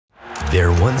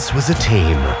There once was a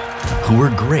team who were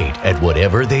great at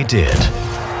whatever they did.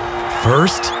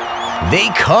 First, they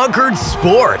conquered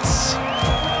sports.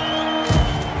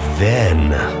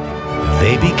 Then,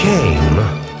 they became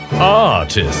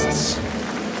artists.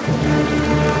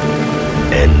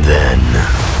 And then,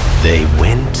 they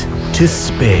went to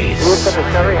space.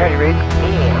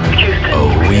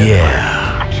 Oh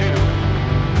yeah.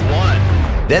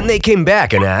 2, 1. Then they came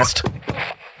back and asked,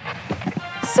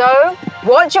 so,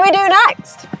 what should we do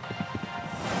next?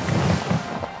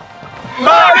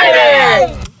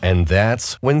 Marketing! And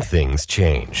that's when things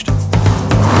changed.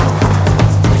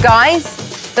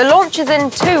 Guys, the launch is in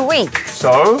 2 weeks.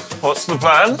 So, what's the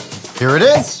plan? Here it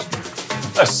is.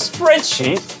 A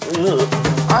spreadsheet? Ugh.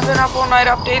 I've been up all night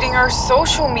updating our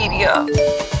social media.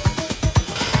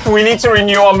 We need to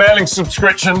renew our mailing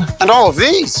subscription. And all of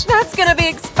these. That's gonna be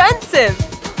expensive.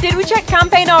 Did we check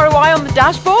campaign ROI on the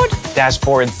dashboard?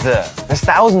 Dashboards, there's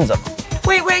thousands of them.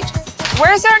 Wait,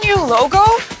 where's our new logo?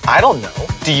 I don't know.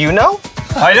 Do you know?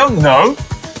 I don't know.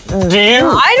 Do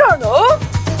you? I don't know.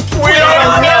 We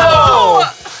don't know!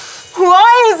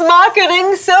 Why is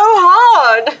marketing so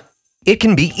hard? It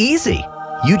can be easy.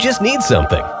 You just need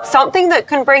something. Something that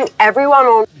can bring everyone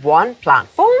on one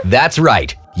platform? That's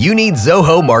right. You need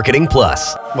Zoho Marketing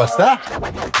Plus. What's that?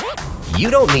 You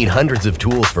don't need hundreds of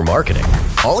tools for marketing.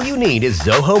 All you need is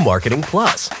Zoho Marketing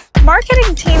Plus.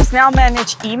 Marketing teams now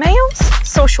manage emails,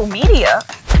 social media,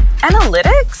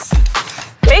 analytics,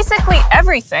 basically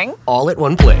everything. All at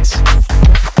one place.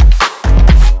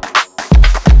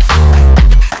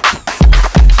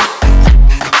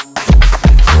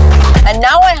 And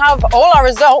now I have all our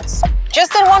results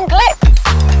just in one click.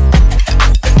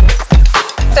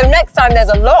 So next time there's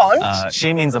a launch...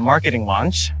 She means a marketing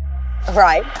launch.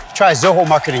 Right. Try Zoho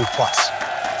Marketing Plus.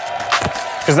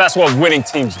 Because that's what winning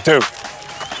teams do.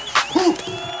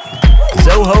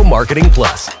 Zoho Marketing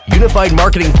Plus, unified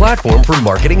marketing platform for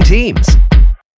marketing teams.